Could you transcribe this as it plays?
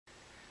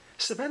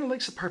Savannah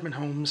Lakes Apartment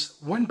Homes,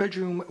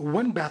 1-bedroom,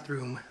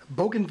 1-bathroom,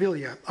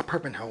 Bouganvillea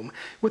apartment home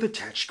with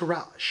attached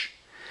garage.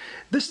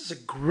 This is a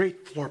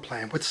great floor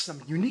plan with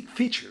some unique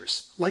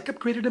features like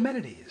upgraded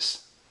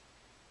amenities.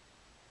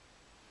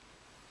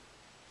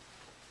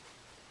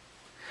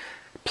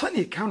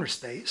 Plenty of counter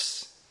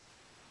space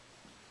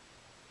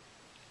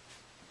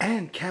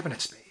and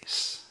cabinet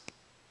space.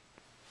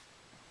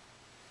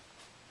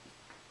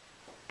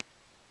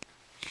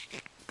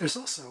 There's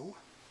also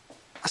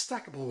a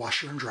stackable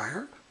washer and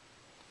dryer,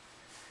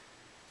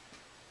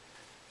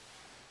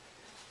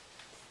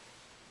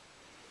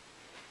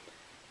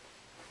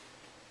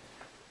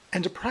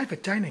 and a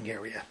private dining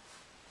area.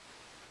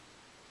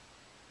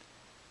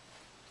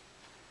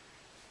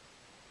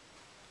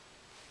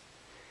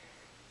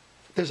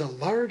 There's a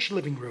large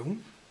living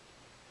room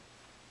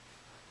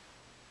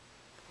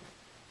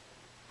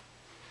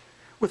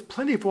with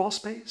plenty of wall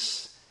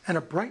space and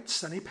a bright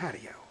sunny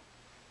patio.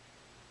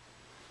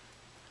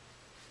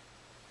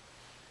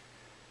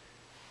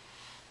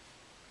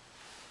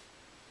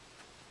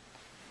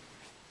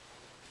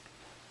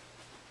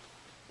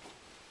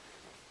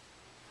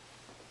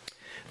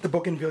 The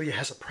Bouganvillea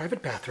has a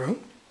private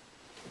bathroom,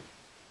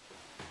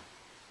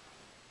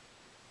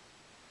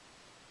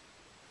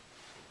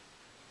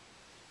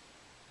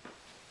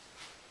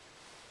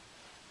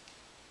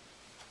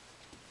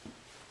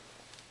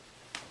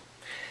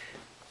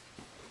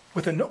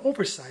 with an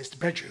oversized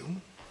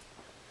bedroom,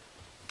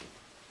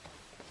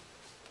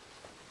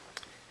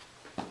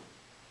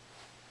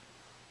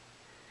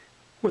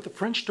 with a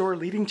French door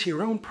leading to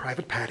your own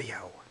private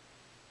patio.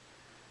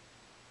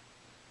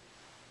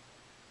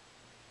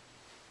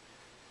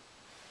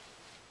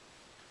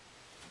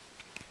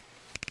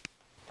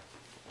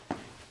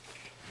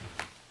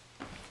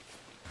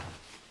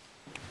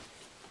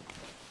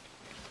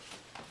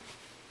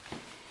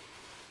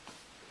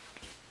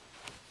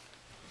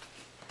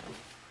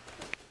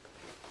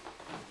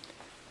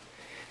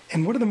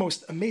 And one of the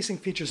most amazing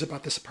features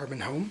about this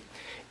apartment home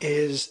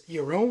is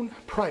your own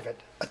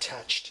private,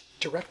 attached,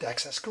 direct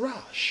access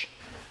garage.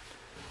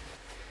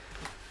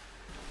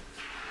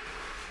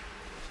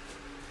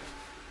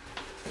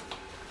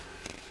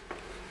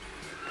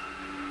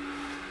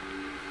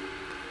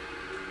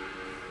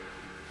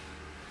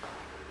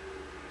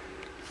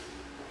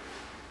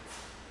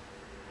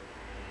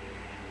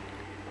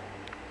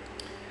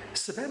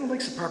 Savannah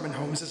Lakes Apartment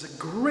Homes is a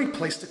great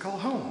place to call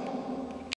home.